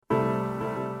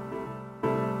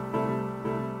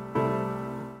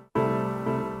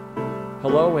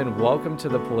Hello and welcome to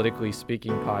the Politically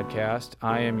Speaking podcast.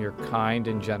 I am your kind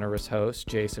and generous host,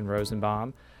 Jason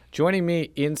Rosenbaum. Joining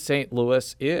me in St.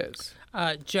 Louis is...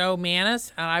 Joe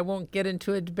Mannies, and I won't get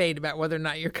into a debate about whether or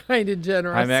not you're kind and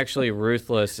generous. I'm actually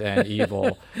ruthless and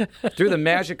evil. Through the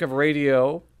magic of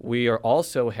radio, we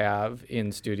also have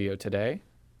in studio today...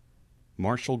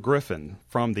 Marshall Griffin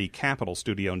from the Capitol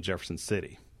Studio in Jefferson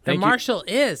City. The Marshall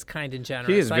is kind and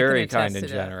generous. He is very kind and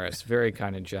generous. Very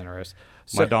kind and generous.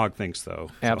 My dog thinks so.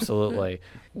 Absolutely.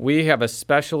 We have a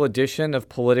special edition of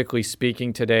Politically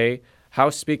Speaking today.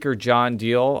 House Speaker John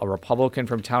Diehl, a Republican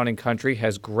from Town and Country,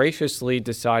 has graciously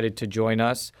decided to join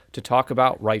us to talk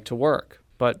about right to work.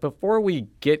 But before we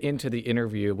get into the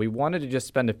interview, we wanted to just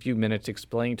spend a few minutes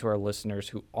explaining to our listeners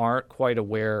who aren't quite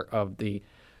aware of the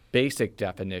basic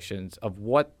definitions of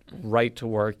what right to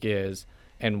work is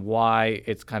and why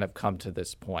it's kind of come to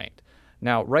this point.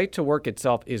 Now, right to work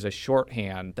itself is a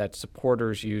shorthand that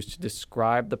supporters use to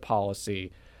describe the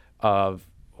policy of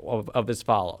as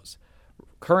follows.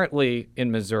 Currently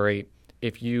in Missouri,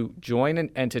 if you join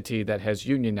an entity that has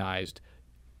unionized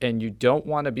and you don't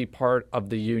want to be part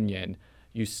of the union,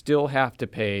 you still have to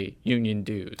pay union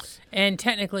dues. And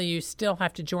technically, you still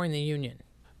have to join the union.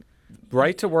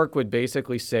 Right to work would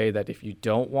basically say that if you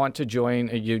don't want to join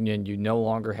a union, you no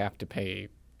longer have to pay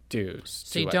dues.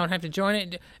 So you don't have to join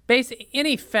it. In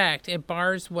effect, it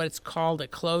bars what's called a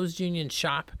closed union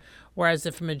shop, whereas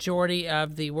if a majority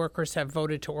of the workers have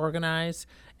voted to organize,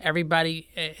 everybody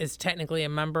is technically a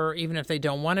member, even if they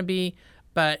don't want to be,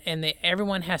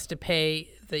 everyone has to pay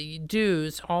the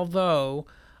dues, although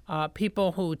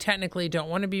people who technically don't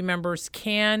want to be members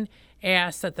can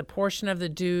ask that the portion of the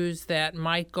dues that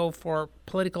might go for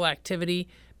political activity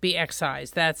be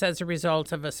excised. That's as a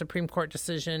result of a Supreme Court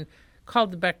decision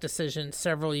called the Beck decision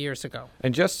several years ago.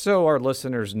 And just so our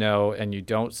listeners know, and you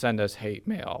don't send us hate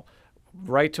mail,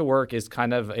 right to work is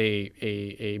kind of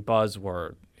a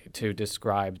buzzword to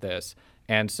describe this.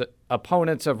 And so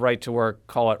opponents of right to work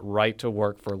call it right to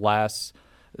work for less.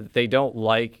 They don't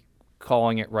like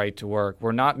calling it right to work.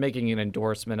 We're not making an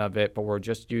endorsement of it, but we're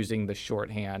just using the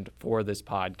shorthand for this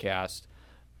podcast.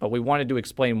 But we wanted to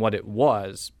explain what it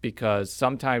was because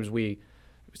sometimes we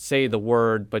say the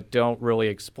word but don't really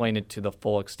explain it to the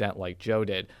full extent like Joe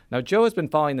did. Now, Joe has been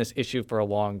following this issue for a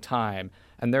long time,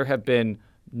 and there have been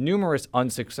numerous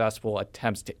unsuccessful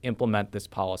attempts to implement this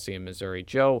policy in Missouri.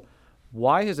 Joe,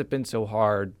 why has it been so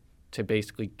hard to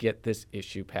basically get this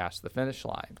issue past the finish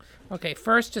line? Okay,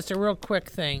 first, just a real quick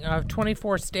thing.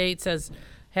 24 states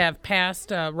have passed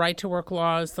right-to-work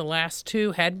laws. The last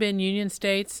two had been union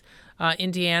states,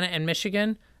 Indiana and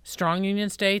Michigan, strong union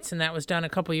states, and that was done a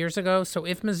couple years ago. So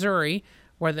if Missouri,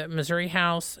 where the Missouri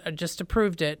House just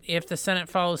approved it, if the Senate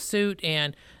follows suit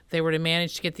and they were to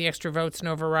manage to get the extra votes and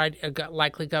override a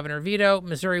likely governor veto,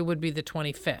 Missouri would be the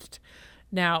 25th.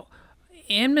 Now,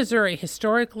 in Missouri,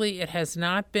 historically, it has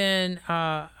not been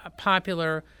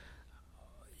popular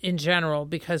in general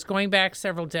because going back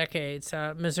several decades,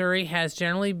 Missouri has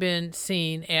generally been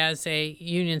seen as a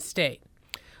union state.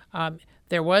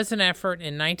 There was an effort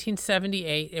in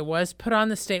 1978. It was put on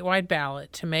the statewide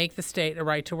ballot to make the state a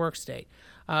right-to-work state.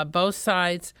 Both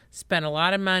sides spent a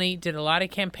lot of money, did a lot of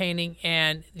campaigning,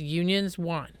 and the unions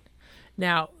won.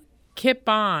 Now, Kip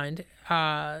Bond,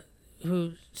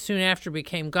 who soon after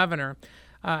became governor,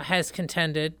 has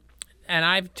contended, and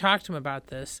I've talked to him about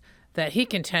this, that he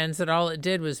contends that all it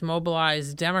did was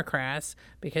mobilize Democrats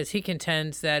because he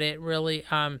contends that it really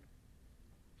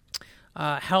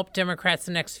helped Democrats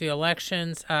the next few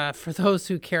elections. For those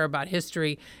who care about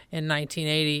history, in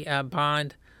 1980,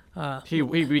 Bond he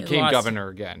became governor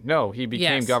again. No, he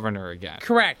became governor again.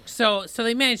 Correct. So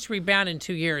they managed to rebound in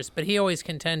 2 years, but he always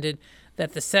contended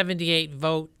that the 78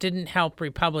 vote didn't help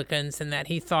Republicans and that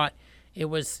he thought it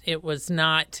was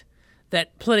not,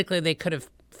 that politically they could have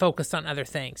focused on other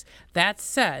things. That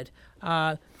said,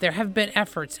 there have been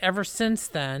efforts ever since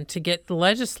then to get the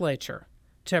legislature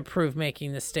to approve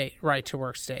making the state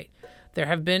right-to-work state. There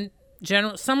have been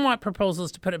somewhat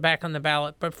proposals to put it back on the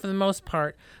ballot, but for the most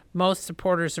part, most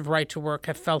supporters of right-to-work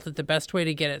have felt that the best way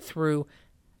to get it through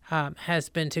has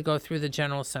been to go through the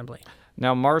General Assembly.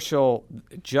 Now, Marshall,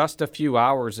 just a few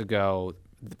hours ago,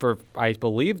 for I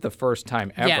believe the first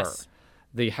time ever,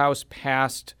 the House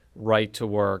passed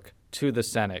right-to-work to the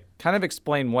Senate. Kind of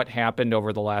explain what happened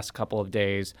over the last couple of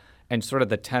days and sort of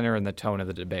the tenor and the tone of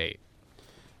the debate.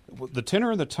 The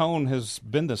tenor and the tone has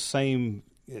been the same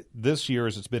this year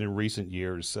as it's been in recent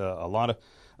years. A lot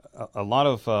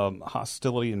of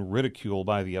hostility and ridicule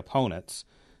by the opponents.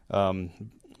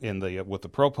 with the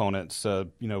proponents,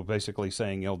 basically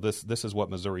saying, this is what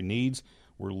Missouri needs.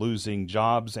 We're losing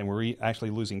jobs, and we're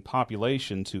actually losing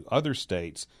population to other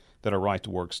states that are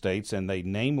right-to-work states, and they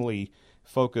namely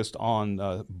focused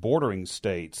on bordering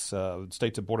states,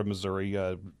 states that border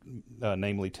Missouri,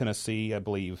 namely Tennessee, I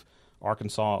believe,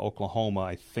 Arkansas, Oklahoma,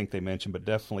 I think they mentioned, but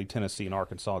definitely Tennessee and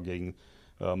Arkansas getting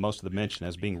most of the mention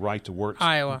as being right-to-work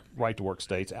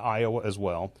states, Iowa as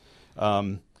well.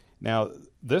 Now,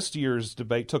 this year's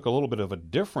debate took a little bit of a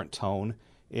different tone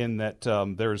in that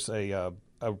there's a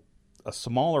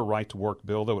smaller right-to-work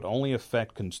bill that would only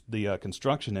affect the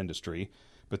construction industry,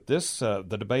 but the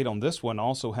debate on this one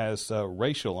also has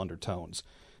racial undertones.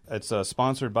 It's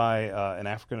sponsored by an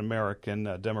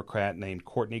African-American Democrat named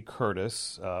Courtney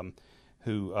Curtis,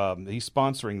 who he's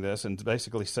sponsoring this and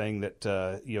basically saying that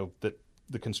that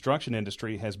the construction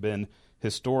industry has been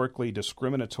historically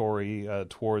discriminatory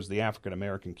towards the African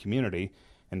American community,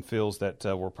 and feels that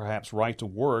where perhaps right to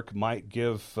work might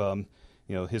give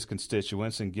his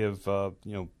constituents and give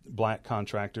black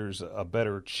contractors a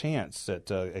better chance at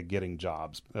getting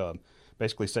jobs.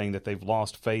 Basically saying that they've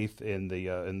lost faith in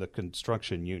the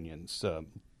construction unions,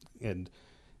 and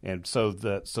so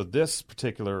this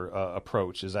particular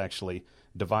approach is actually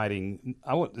dividing.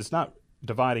 It's not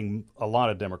dividing a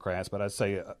lot of Democrats, but I'd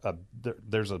say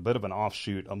there's a bit of an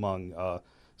offshoot among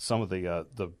some of the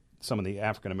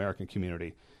African American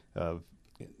community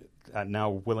now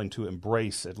willing to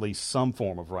embrace at least some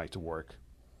form of right to work.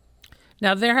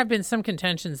 Now, there have been some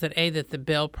contentions that the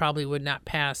bill probably would not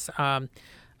pass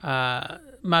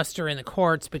muster in the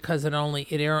courts because it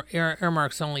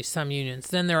earmarks only some unions.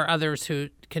 Then there are others who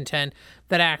contend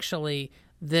that actually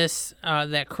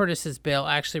that Curtis's bill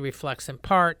actually reflects in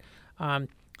part a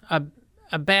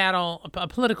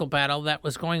political battle that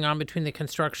was going on between the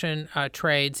construction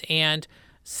trades and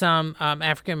some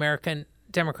African American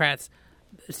Democrats.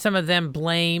 Some of them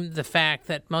blame the fact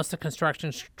that most of the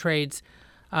construction trades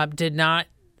did not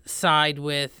side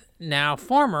with now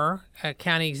former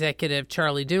county executive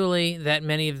Charlie Dooley, that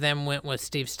many of them went with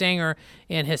Steve Stenger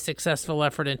in his successful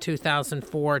effort in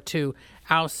 2004 to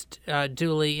oust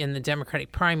Dooley in the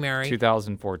Democratic primary.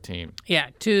 2014.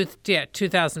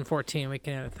 2014. We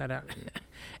can edit that out.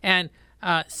 And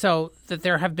so that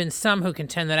there have been some who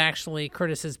contend that actually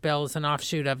Curtis's bill is an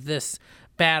offshoot of this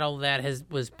battle that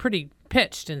was pretty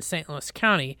pitched in St. Louis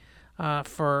County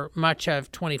for much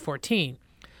of 2014.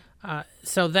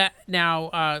 So that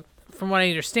now, from what I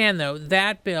understand, though,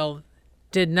 that bill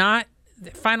the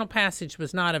final passage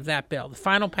was not of that bill. The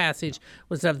final passage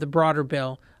was of the broader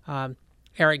bill,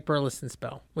 Eric Burleson's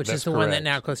bill, which is the one that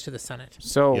now goes to the Senate.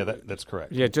 So yeah, that's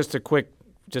correct. Yeah, just a quick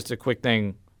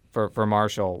thing for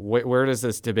Marshall. Where does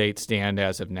this debate stand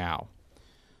as of now?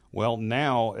 Well,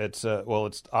 now it's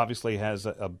obviously has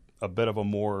a bit of a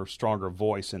more stronger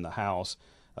voice in the House.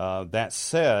 That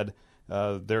said,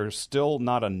 there's still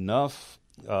not enough.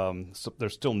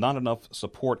 There's still not enough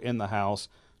support in the House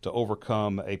to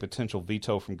overcome a potential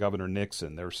veto from Governor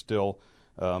Nixon. There's still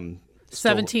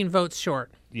 17 votes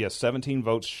short. Yes, 17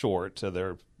 votes short.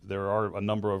 There are a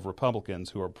number of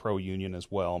Republicans who are pro-union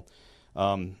as well.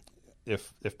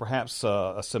 If perhaps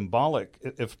symbolic,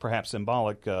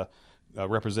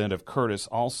 Representative Curtis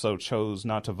also chose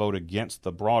not to vote against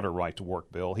the broader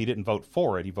right-to-work bill. He didn't vote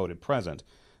for it. He voted present.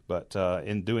 But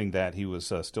in doing that, he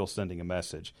was still sending a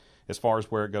message. As far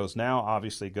as where it goes now,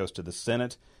 obviously it goes to the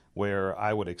Senate, where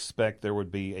I would expect there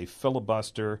would be a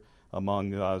filibuster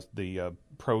among the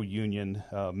pro-union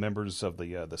members of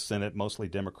the Senate, mostly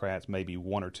Democrats, maybe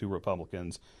one or two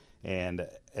Republicans. And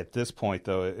at this point,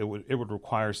 though, it would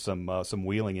require some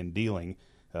wheeling and dealing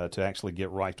to actually get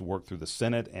right to work through the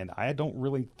Senate, and I don't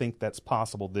really think that's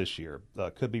possible this year.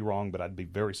 Could be wrong, but I'd be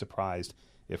very surprised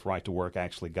if right to work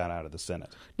actually got out of the Senate.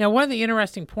 Now, one of the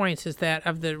interesting points is that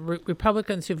of the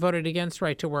Republicans who voted against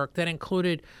right to work, that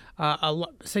included a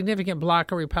significant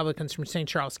block of Republicans from St.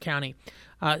 Charles County.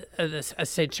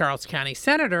 St. Charles County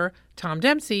Senator Tom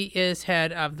Dempsey is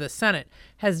head of the Senate.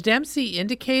 Has Dempsey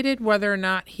indicated whether or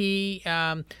not he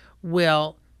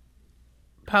will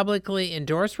publicly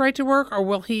endorse right to work, or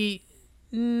will he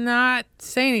not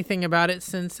say anything about it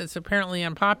since it's apparently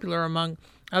unpopular among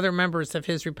other members of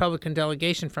his Republican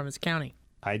delegation from his county?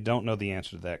 I don't know the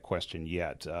answer to that question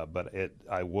yet, but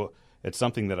it's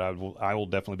something that I will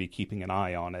definitely be keeping an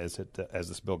eye on as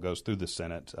this bill goes through the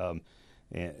Senate,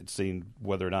 and seeing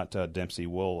whether or not Dempsey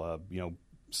will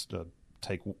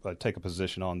take a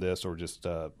position on this, or just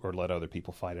or let other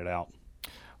people fight it out.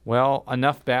 Well,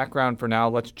 enough background for now.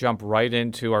 Let's jump right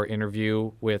into our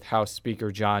interview with House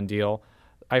Speaker John Diehl.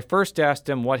 I first asked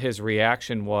him what his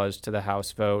reaction was to the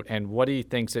House vote and what he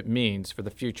thinks it means for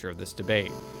the future of this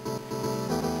debate.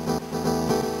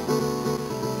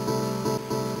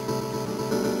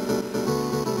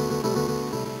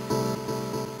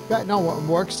 Yeah, no,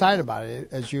 we're excited about it.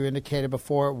 As you indicated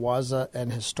before, it was an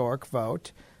historic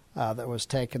vote that was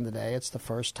taken today. It's the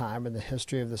first time in the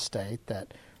history of the state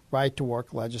that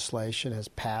right-to-work legislation has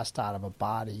passed out of a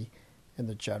body in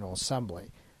the General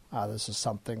Assembly. This is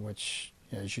something which,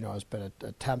 as you know, has been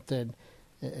attempted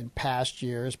in past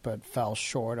years but fell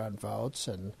short on votes.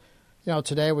 And,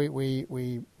 today we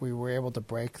were able to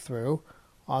break through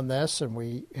on this, and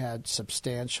we had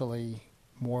substantially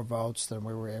more votes than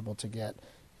we were able to get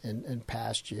in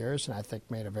past years, and I think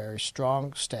made a very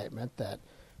strong statement that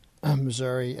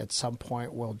Missouri at some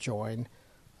point will join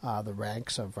the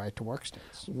ranks of right-to-work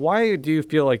states. Why do you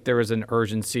feel like there is an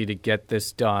urgency to get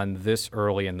this done this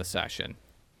early in the session?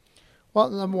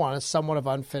 Well, number one, it's somewhat of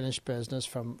unfinished business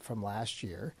from last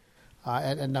year.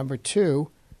 And number two,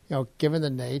 given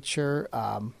the nature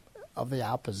of the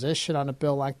opposition on a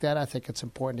bill like that, I think it's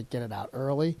important to get it out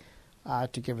early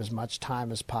to give as much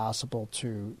time as possible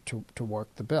to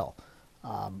work the bill.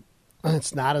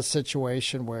 It's not a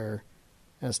situation where,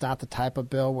 and it's not the type of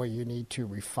bill where you need to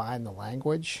refine the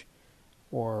language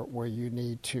or where you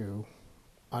need to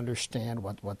understand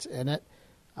what's in it.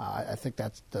 I think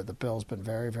that's the bill's been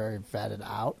very, very vetted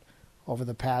out over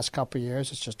the past couple of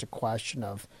years. It's just a question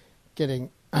of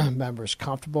getting members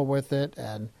comfortable with it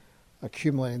and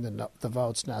accumulating the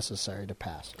votes necessary to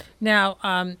pass.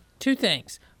 Now, two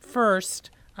things.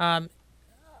 First,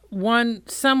 one,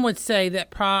 some would say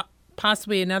that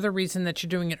possibly another reason that you're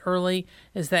doing it early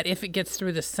is that if it gets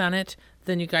through the Senate,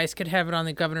 then you guys could have it on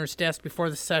the governor's desk before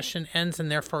the session ends,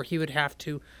 and therefore he would have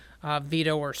to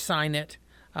veto or sign it,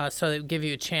 so it would give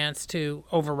you a chance to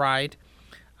override.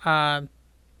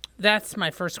 That's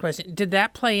my first question. Did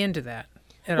that play into that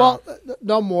at all? Well,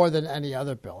 no more than any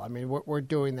other bill. I mean, we're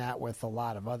doing that with a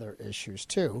lot of other issues,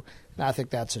 too. And I think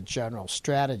that's a general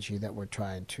strategy that we're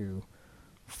trying to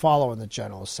follow in the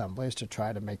General Assembly, is to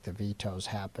try to make the vetoes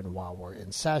happen while we're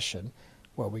in session,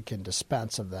 where we can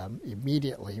dispense of them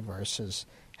immediately versus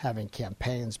having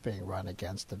campaigns being run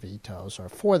against the vetoes or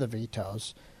for the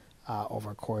vetoes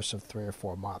over a course of 3 or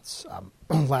 4 months.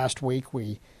 Last week,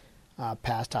 we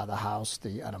passed out of the House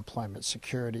the Unemployment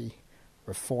Security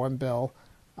Reform Bill,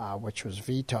 which was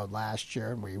vetoed last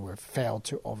year, and we failed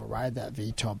to override that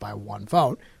veto by one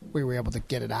vote. We were able to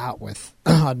get it out with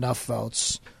enough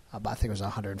votes. I think it was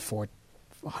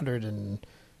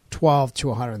 112 to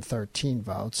 113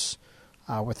 votes,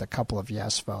 with a couple of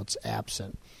yes votes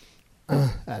absent.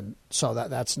 And so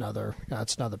that's another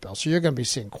bill. So you're going to be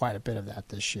seeing quite a bit of that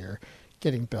this year,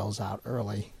 getting bills out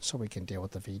early so we can deal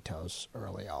with the vetoes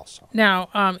early also. Now,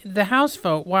 the House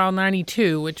vote, while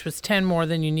 92, which was 10 more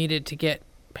than you needed to get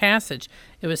passage,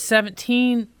 it was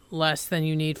 17 less than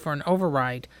you need for an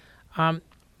override.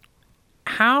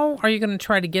 How are you going to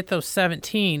try to get those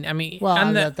 17? I mean,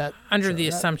 under the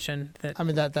assumption that... I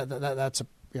mean, that's a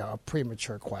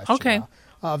premature question. Okay.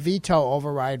 A veto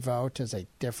override vote is a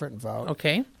different vote.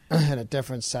 Okay. And a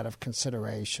different set of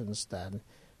considerations than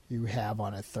you have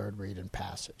on a third read and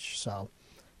passage. So,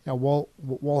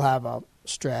 we'll have a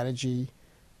strategy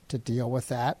to deal with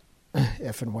that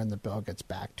if and when the bill gets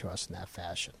back to us in that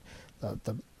fashion.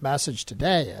 The message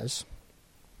today is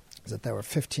that there were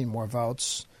 15 more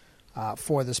votes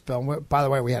for this bill. By the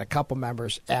way, we had a couple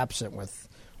members absent, with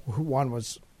one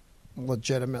was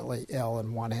legitimately ill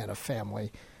and one had a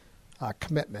family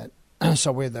commitment.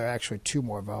 So there are actually 2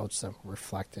 more votes than were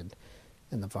reflected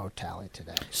in the vote tally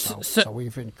today. So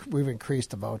we've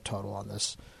increased the vote total on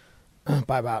this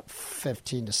by about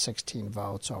 15 to 16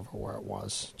 votes over where it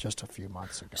was just a few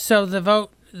months ago. So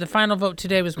the final vote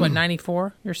today was what,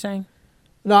 94, you're saying?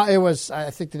 No, it was, I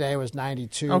think today it was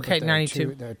 92. Okay,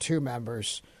 92. There are 2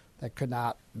 members that could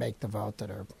not make the vote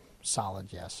that are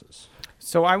solid yeses.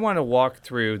 So I want to walk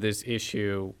through this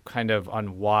issue kind of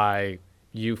on why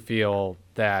you feel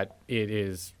that it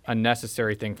is a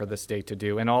necessary thing for the state to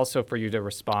do, and also for you to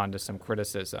respond to some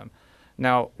criticism.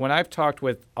 Now, when I've talked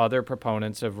with other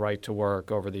proponents of right to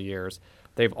work over the years,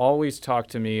 they've always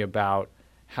talked to me about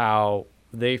how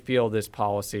they feel this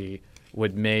policy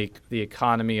would make the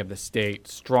economy of the state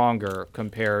stronger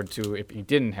compared to if you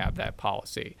didn't have that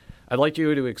policy. I'd like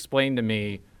you to explain to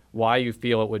me why you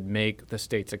feel it would make the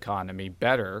state's economy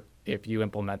better if you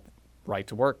implement right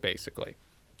to work, basically.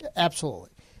 Absolutely.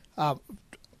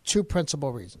 2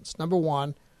 principal reasons. Number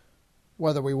one,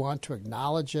 whether we want to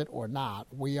acknowledge it or not,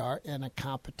 we are in a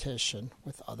competition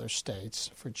with other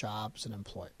states for jobs and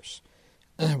employers.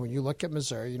 When you look at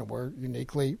Missouri, we're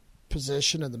uniquely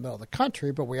positioned in the middle of the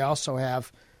country, but we also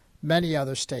have many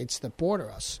other states that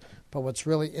border us. But what's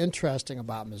really interesting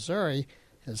about Missouri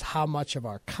is how much of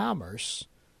our commerce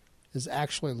is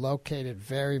actually located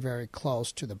very, very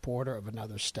close to the border of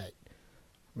another state.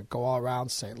 We go all around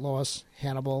St. Louis,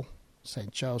 Hannibal,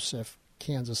 St. Joseph,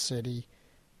 Kansas City,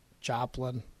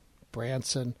 Joplin,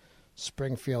 Branson.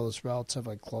 Springfield is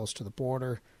relatively close to the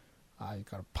border. You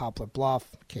go to Poplar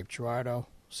Bluff, Cape Girardeau,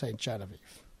 St.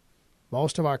 Genevieve.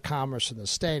 Most of our commerce in the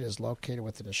state is located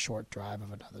within a short drive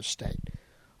of another state.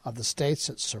 Of the states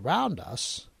that surround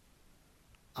us,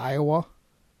 Iowa,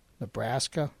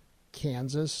 Nebraska,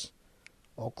 Kansas,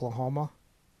 Oklahoma,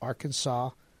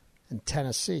 Arkansas, and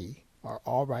Tennessee are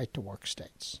all right-to-work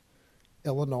states,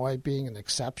 Illinois being an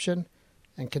exception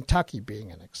and Kentucky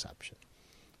being an exception.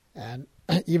 And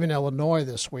even Illinois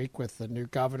this week, with the new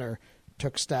governor,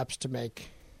 took steps to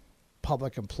make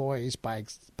public employees by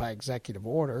executive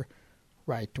order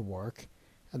right to work,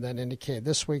 and then indicated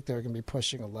this week they're going to be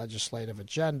pushing a legislative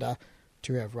agenda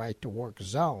to have right-to-work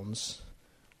zones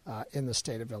in the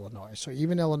state of Illinois. So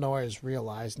even Illinois is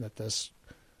realizing that this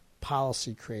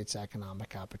policy creates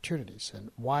economic opportunities. And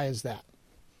why is that?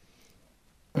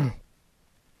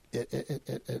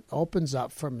 It opens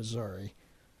up for Missouri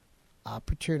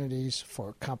opportunities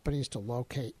for companies to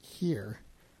locate here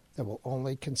that will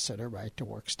only consider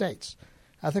right-to-work states.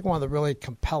 I think one of the really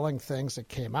compelling things that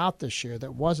came out this year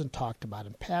that wasn't talked about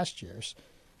in past years,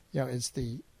 is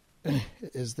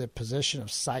the position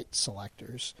of site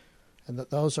selectors, and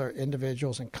that those are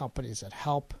individuals and companies that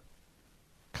help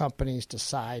companies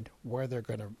decide where they're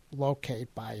going to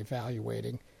locate by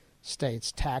evaluating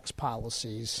states' tax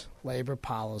policies, labor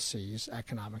policies,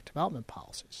 economic development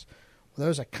policies. Well, there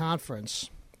was a conference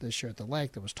this year at the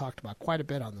Lake that was talked about quite a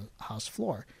bit on the House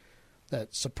floor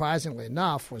that, surprisingly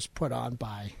enough, was put on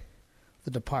by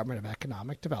the Department of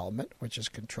Economic Development, which is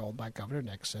controlled by Governor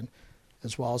Nixon,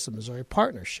 as well as the Missouri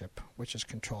Partnership, which is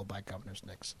controlled by Governor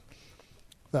Nixon.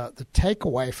 The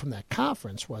takeaway from that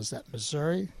conference was that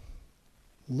Missouri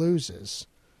loses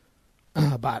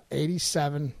about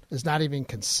 87, is not even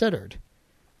considered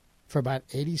for about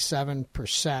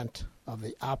 87% of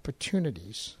the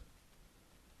opportunities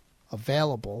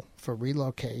available for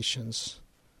relocations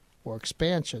or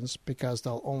expansions, because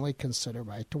they'll only consider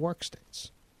right-to-work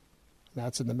states.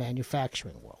 That's in the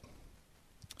manufacturing world.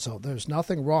 So there's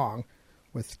nothing wrong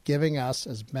with giving us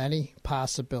as many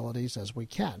possibilities as we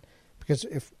can, because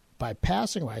if by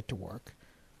passing right-to-work,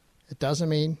 it doesn't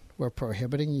mean we're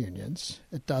prohibiting unions.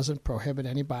 It doesn't prohibit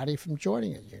anybody from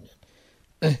joining a union.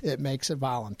 It makes it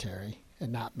voluntary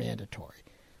and not mandatory.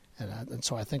 And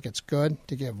so I think it's good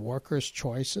to give workers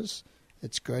choices.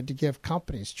 It's good to give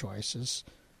companies choices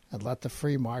and let the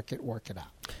free market work it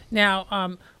out.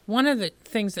 Now, one of the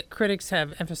things that critics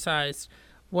have emphasized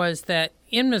was that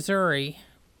in Missouri,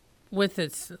 with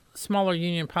its smaller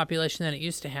union population than it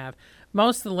used to have,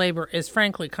 most of the labor is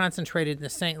frankly concentrated in the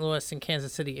St. Louis and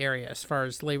Kansas City area as far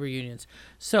as labor unions.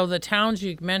 So the towns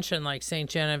you mentioned, like St.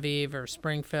 Genevieve or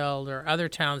Springfield or other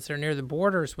towns that are near the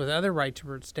borders with other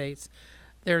right-to-work states,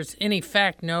 there's in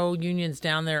effect no unions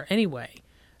down there anyway.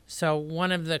 So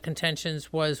one of the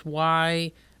contentions was,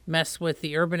 why mess with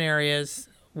the urban areas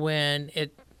when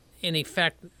it, in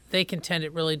effect, they contend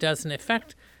it really doesn't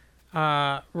affect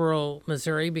rural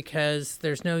Missouri because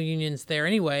there's no unions there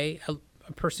anyway. A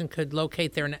person could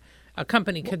locate there, a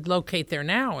company could locate there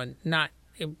now, and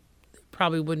it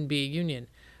probably wouldn't be a union.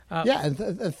 And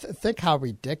think how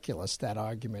ridiculous that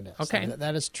argument is. Okay,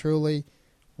 that is truly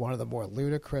one of the more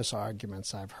ludicrous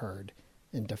arguments I've heard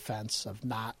in defense of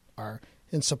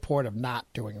in support of not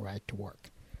doing right to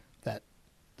work. That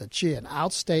in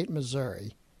outstate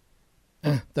Missouri,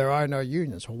 there are no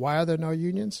unions. Well, why are there no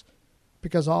unions?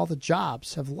 Because all the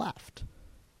jobs have left.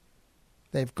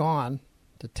 They've gone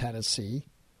to Tennessee,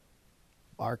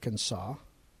 Arkansas,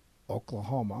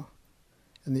 Oklahoma,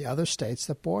 and the other states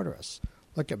that border us.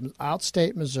 Look at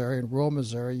outstate Missouri and rural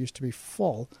Missouri used to be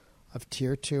full of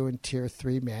Tier 2 and Tier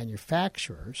 3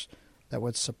 manufacturers that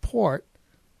would support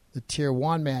the Tier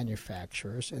 1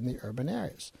 manufacturers in the urban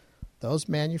areas. Those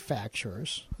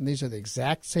manufacturers, and these are the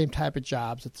exact same type of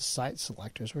jobs that the site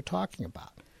selectors were talking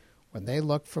about, when they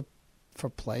look for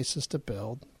places to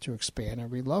build, to expand and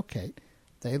relocate,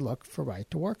 they look for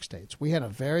right-to-work states. We had a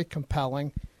very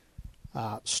compelling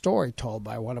story told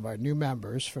by one of our new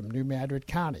members from New Madrid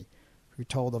County, who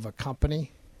told of a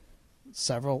company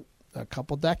a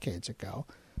couple decades ago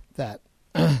that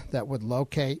that would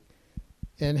locate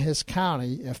in his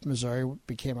county if Missouri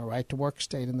became a right-to-work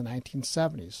state in the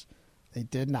 1970s. They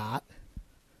did not,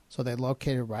 so they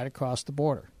located right across the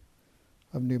border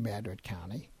of New Madrid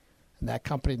County. And that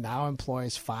company now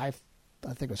employs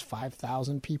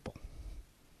 5,000 people.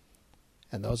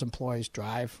 And those employees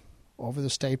drive over the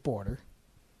state border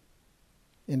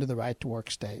into the right-to-work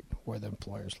state where the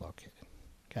employer is located.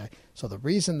 Okay, so the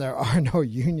reason there are no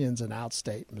unions in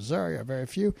outstate Missouri, or very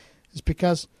few, is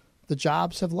because the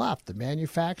jobs have left. The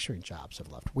manufacturing jobs have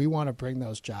left. We want to bring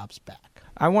those jobs back.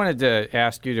 I wanted to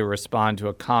ask you to respond to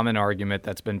a common argument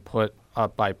that's been put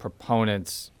up by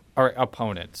proponents or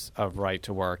opponents of right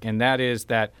to work, and that is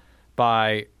that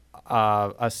by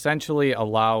essentially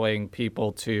allowing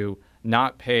people to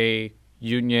not pay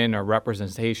union or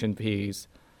representation fees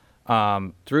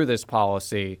through this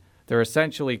policy, they're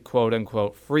essentially quote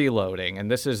unquote freeloading.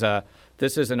 And this is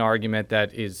an argument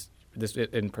that is this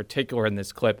in particular in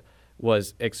this clip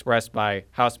was expressed by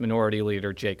House Minority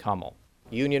Leader Jake Hummel.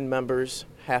 Union members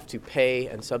have to pay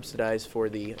and subsidize for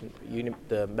the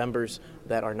members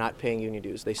that are not paying union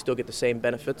dues. They still get the same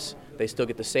benefits. They still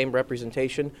get the same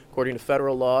representation. According to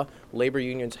federal law, labor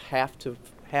unions have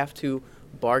to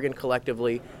bargain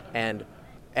collectively and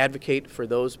advocate for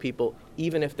those people,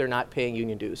 even if they're not paying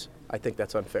union dues. I think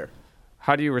that's unfair.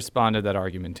 How do you respond to that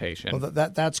argumentation? Well,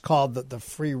 that's called the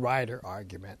free rider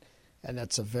argument, and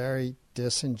that's a very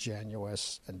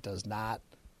disingenuous and does not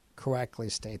correctly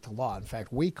state the law. In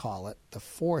fact, we call it the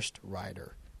forced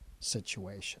rider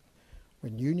situation.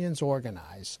 When unions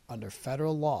organize under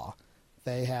federal law,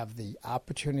 they have the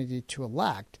opportunity to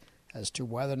elect as to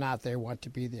whether or not they want to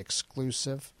be the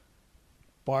exclusive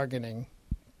bargaining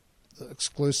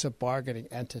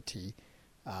entity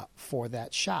for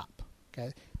that shop.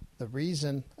 Okay, the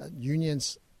reason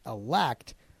unions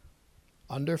elect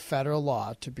under federal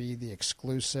law to be the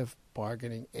exclusive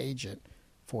bargaining agent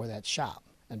for that shop.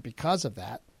 And because of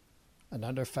that, and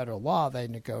under federal law, they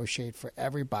negotiate for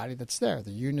everybody that's there.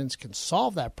 The unions can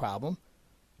solve that problem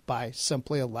by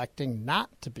simply electing not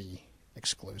to be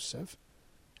exclusive.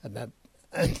 And that,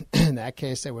 in that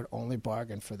case, they would only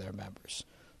bargain for their members.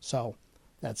 So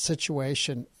that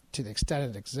situation, to the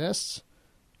extent it exists,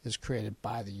 is created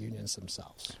by the unions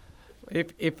themselves.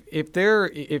 If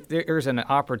there's an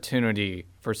opportunity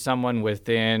for someone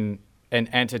within an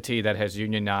entity that has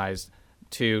unionized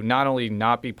to not only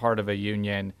not be part of a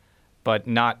union, but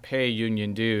not pay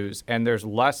union dues, and there's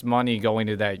less money going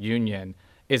to that union,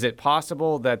 is it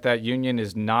possible that that union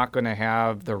is not going to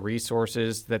have the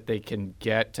resources that they can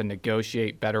get to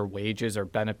negotiate better wages or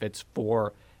benefits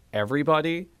for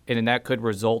everybody? And that could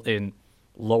result in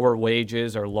lower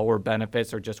wages or lower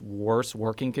benefits or just worse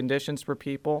working conditions for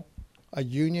people? A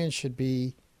union should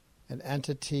be an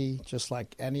entity just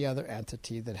like any other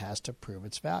entity that has to prove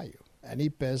its value. Any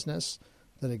business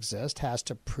that exists has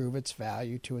to prove its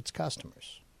value to its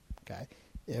customers. Okay,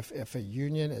 if a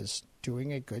union is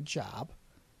doing a good job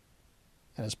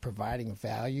and is providing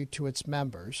value to its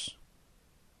members,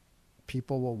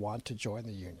 people will want to join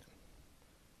the union.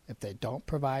 If they don't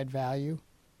provide value,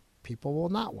 people will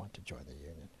not want to join the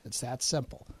union. It's that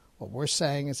simple. What we're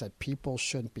saying is that people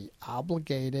shouldn't be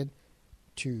obligated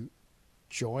to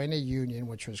join a union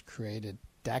which was created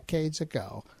decades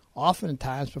ago,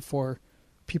 oftentimes before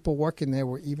people working there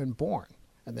were even born,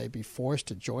 and they'd be forced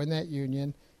to join that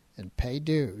union and pay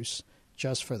dues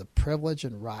just for the privilege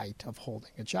and right of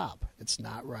holding a job. It's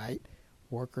not right.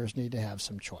 Workers need to have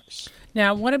some choice.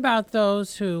 Now, what about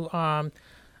those who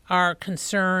are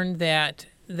concerned that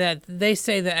they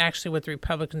say that actually what the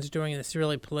Republicans are doing is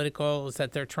really political, is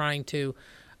that they're trying to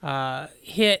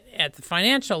hit at the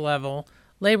financial level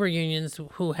labor unions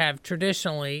who have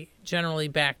generally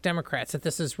backed Democrats, that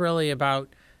this is really about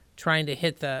trying to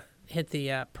hit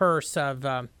the purse of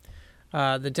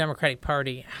the Democratic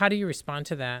Party. How do you respond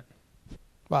to that?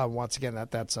 Well, once again,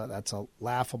 that's a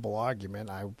laughable argument.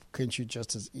 Couldn't you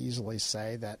just as easily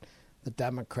say that the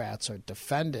Democrats are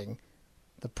defending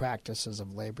the practices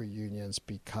of labor unions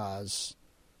because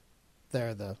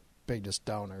they're the biggest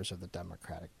donors of the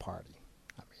Democratic Party?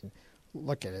 I mean,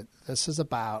 look at it. This is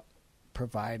about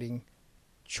providing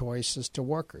choices to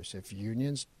workers. If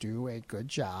unions do a good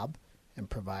job and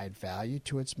provide value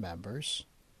to its members,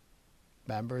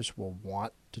 members will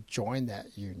want to join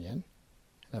that union.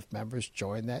 And if members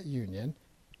join that union,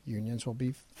 unions will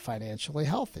be financially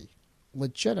healthy,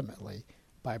 legitimately,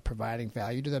 by providing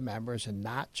value to the members and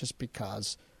not just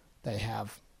because they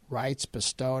have rights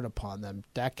bestowed upon them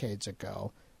decades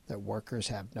ago that workers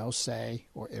have no say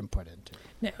or input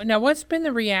into. Now, what's been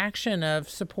the reaction of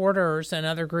supporters and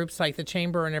other groups like the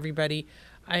Chamber and everybody?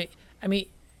 I mean,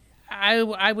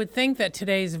 I would think that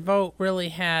today's vote really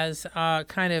has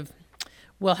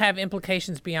will have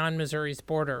implications beyond Missouri's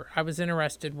border. I was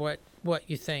interested what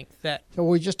you think. So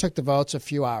we just took the votes a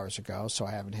few hours ago, so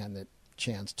I haven't had the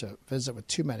chance to visit with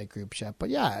too many groups yet. But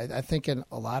yeah, I think in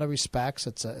a lot of respects,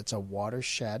 it's a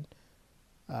watershed.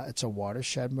 It's a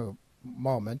watershed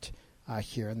moment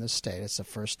here in the state. It's the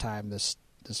first time this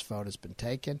vote has been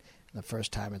taken, and the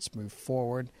first time it's moved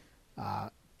forward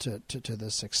to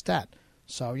this extent.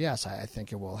 So, yes, I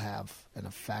think it will have an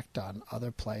effect on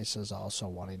other places also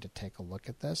wanting to take a look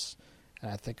at this,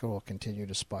 and I think it will continue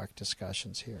to spark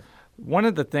discussions here. One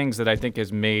of the things that I think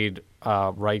has made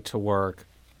right to work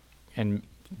and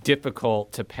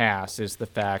difficult to pass is the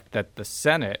fact that the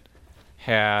Senate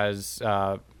has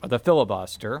the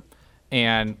filibuster.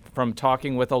 And from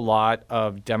talking with a lot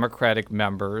of Democratic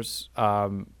members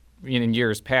in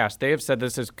years past, they have said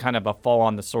this is kind of a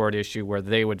fall-on-the-sword issue where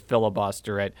they would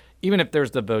filibuster it, even if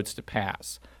there's the votes to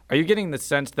pass. Are you getting the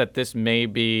sense that this may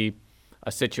be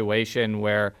a situation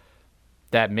where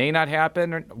that may not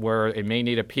happen, or where it may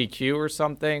need a PQ or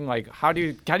something? Like, how do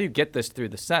you get this through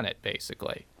the Senate,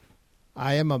 basically?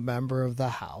 I am a member of the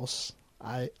House.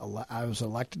 I was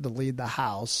elected to lead the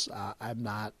House. I'm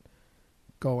not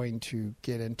going to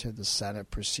get into the Senate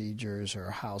procedures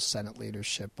or how Senate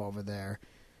leadership over there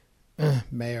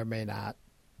may or may not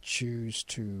choose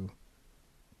to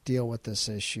deal with this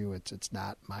issue. It's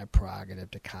not my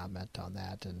prerogative to comment on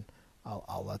that, and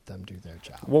I'll let them do their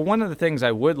job. Well, one of the things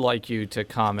I would like you to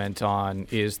comment on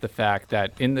is the fact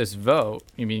that in this vote,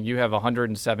 you have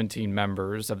 117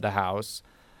 members of the House.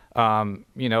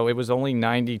 It was only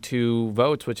 92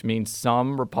 votes, which means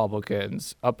some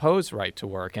Republicans oppose right to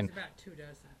work. And It's about 2 dozen.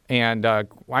 And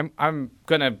I'm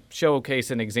going to showcase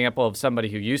an example of somebody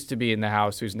who used to be in the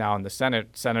House who's now in the Senate,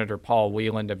 Senator Paul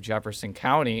Wieland of Jefferson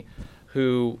County,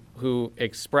 who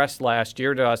expressed last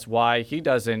year to us why he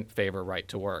doesn't favor right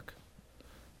to work.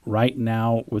 Right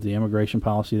now, with the immigration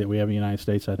policy that we have in the United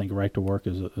States, I think right to work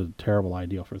is a terrible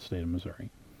ideal for the state of Missouri.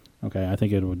 Okay, I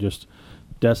think it would just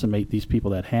decimate these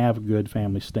people that have good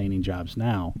family-sustaining jobs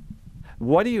now.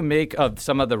 What do you make of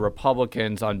some of the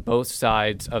Republicans on both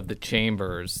sides of the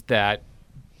chambers that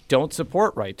don't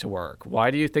support right to work?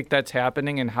 Why do you think that's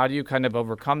happening, and how do you kind of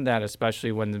overcome that,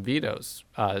 especially when the vetoes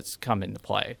come into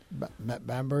play?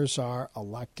 Members are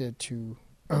elected to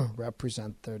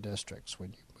represent their districts.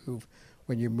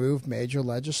 When you move major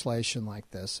legislation like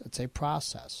this, it's a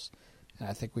process. And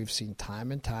I think we've seen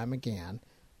time and time again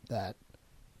that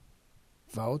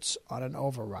votes on an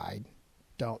override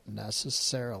don't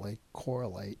necessarily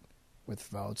correlate with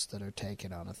votes that are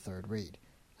taken on a third read.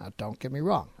 Now, don't get me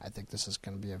wrong. I think this is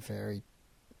going to be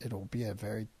it'll be a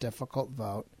very difficult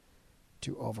vote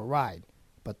to override.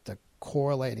 But the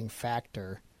correlating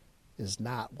factor is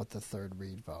not what the third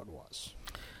read vote was.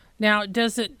 Now,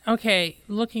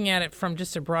 looking at it from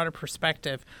just a broader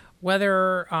perspective,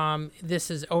 whether this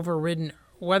is overridden,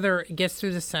 whether it gets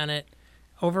through the Senate,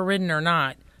 overridden or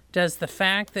not, does the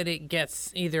fact that it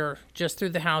gets either just through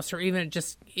the House or even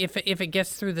just if it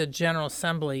gets through the General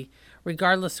Assembly,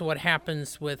 regardless of what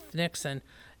happens with Nixon,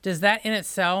 does that in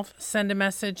itself send a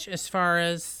message as far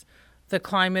as the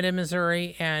climate in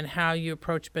Missouri and how you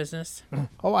approach business?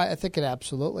 Oh, I think it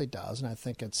absolutely does, and I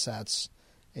think it sets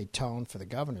a tone for the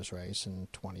governor's race in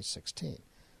 2016.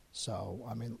 So,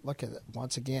 look at it.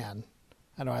 Once again,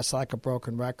 I know I sound like a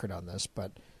broken record on this,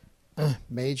 but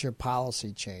major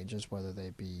policy changes, whether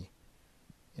they be,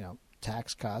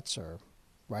 tax cuts or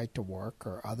right to work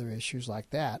or other issues like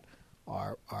that,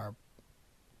 are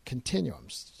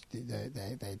continuums.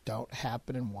 They don't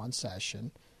happen in one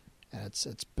session, and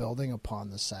it's building upon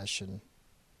the session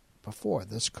before.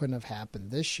 This couldn't have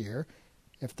happened this year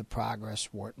if the progress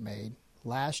weren't made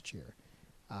last year.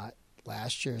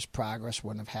 Last year's progress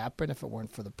wouldn't have happened if it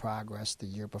weren't for the progress the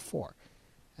year before.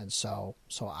 And so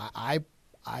I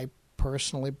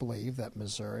personally believe that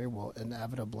Missouri will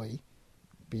inevitably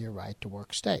be a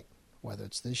right-to-work state. Whether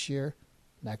it's this year,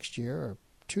 next year, or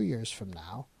 2 years from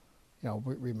now,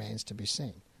 remains to be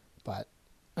seen. But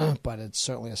it's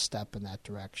certainly a step in that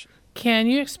direction. Can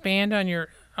you expand on your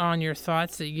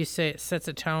thoughts that you say it sets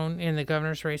a tone in the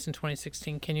governor's race in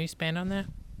 2016? Can you expand on that?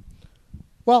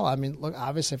 Well, look,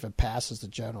 obviously if it passes the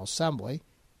General Assembly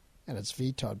and it's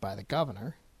vetoed by the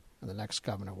governor, and the next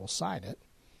governor will sign it,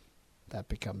 that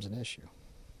becomes an issue.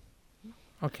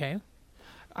 Okay.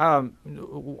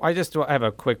 I just have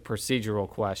a quick procedural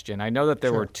question. I know that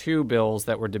there were 2 bills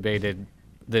that were debated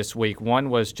this week. One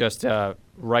was just a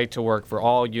right to work for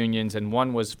all unions, and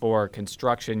one was for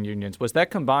construction unions. Was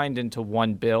that combined into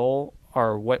one bill,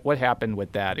 or what happened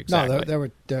with that exactly? No, there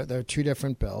were 2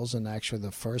 different bills, and actually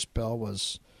the first bill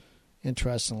was,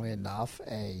 interestingly enough,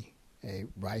 a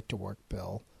right to work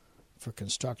bill for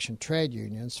construction trade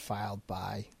unions filed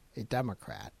by a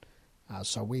Democrat.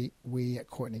 So we at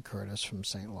Courtney Curtis from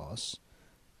St. Louis,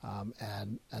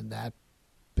 and that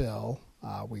bill,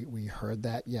 we heard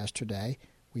that yesterday.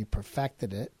 We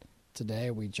perfected it. Today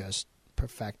we just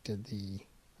perfected the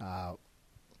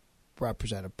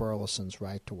Representative Burleson's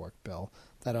right to work bill.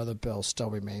 That other bill still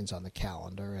remains on the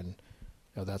calendar, and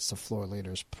that's the floor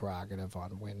leader's prerogative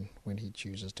on when he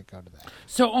chooses to go to that.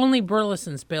 So only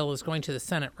Burleson's bill is going to the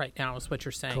Senate right now, is what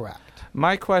you're saying? Correct.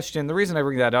 My question, the reason I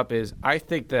bring that up is I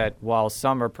think that while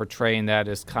some are portraying that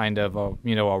as kind of a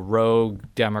rogue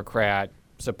Democrat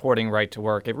supporting right to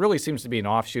work, it really seems to be an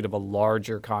offshoot of a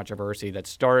larger controversy that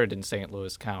started in St.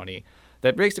 Louis County,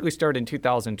 that basically started in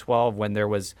 2012 when there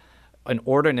was an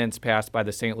ordinance passed by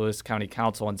the St. Louis County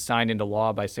Council and signed into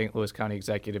law by St. Louis County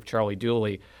Executive Charlie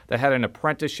Dooley that had an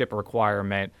apprenticeship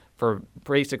requirement for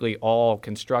basically all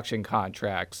construction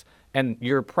contracts. And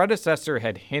your predecessor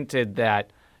had hinted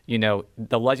that,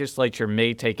 the legislature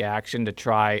may take action to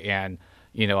try and,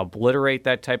 obliterate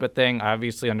that type of thing.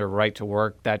 Obviously, under right to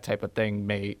work, that type of thing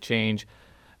may change.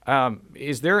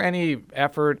 Is there any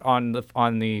effort on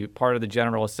the part of the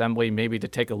General Assembly maybe to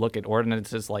take a look at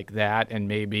ordinances like that and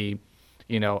maybe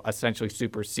essentially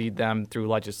supersede them through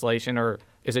legislation, or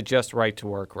is it just right to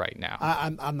work right now?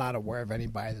 I'm not aware of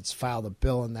anybody that's filed a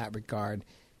bill in that regard.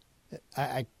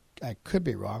 I could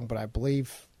be wrong, but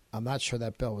I'm not sure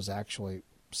that bill was actually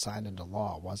signed into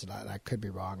law, was it? I could be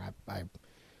wrong.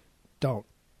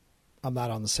 I'm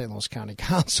not on the St. Louis County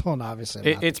Council, and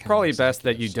obviously it's probably best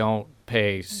that you don't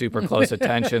pay super close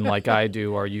attention like I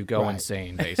do, or you go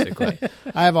insane, basically.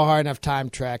 I have a hard enough time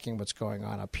tracking what's going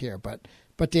on up here, but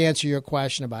to answer your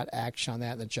question about action on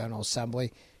that in the General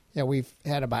Assembly, we've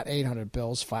had about 800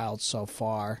 bills filed so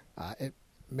far. It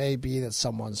may be that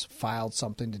someone's filed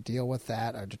something to deal with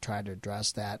that or to try to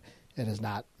address that. It has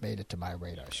not made it to my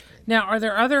radar screen. Now, are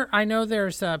there I know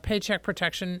there's a paycheck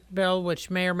protection bill, which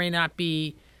may or may not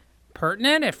be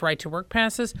pertinent if right to work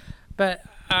passes, but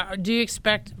do you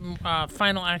expect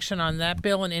final action on that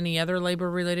bill and any other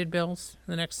labor-related bills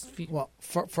in the next few? Well,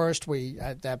 first,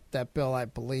 that bill, I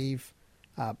believe,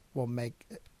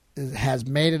 has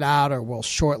made it out or will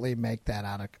shortly make that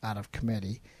out of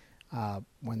committee.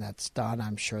 When that's done,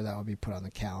 I'm sure that will be put on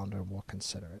the calendar and we'll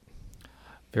consider it.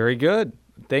 Very good.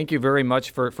 Thank you very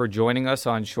much for joining us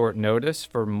on short notice.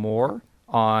 For more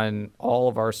on all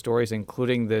of our stories,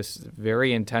 including this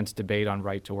very intense debate on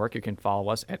right to work, you can follow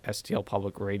us at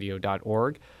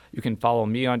stlpublicradio.org. You can follow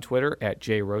me on Twitter at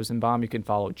 @JRosenbaum. You can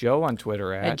follow Joe on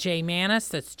Twitter at JMannis.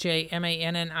 That's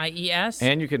JMannies.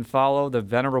 And you can follow the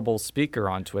Venerable Speaker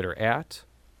on Twitter at...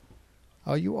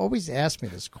 Oh, you always ask me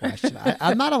this question.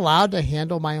 I'm not allowed to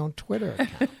handle my own Twitter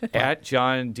account. At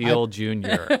John Deal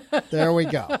Jr. There we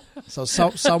go. So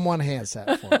someone hands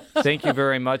that for me. Thank you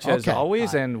very much, as Okay,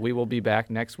 always, bye. and we will be back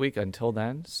next week. Until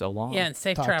then, so long. Yeah, and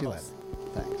safe Talk to you travels. later.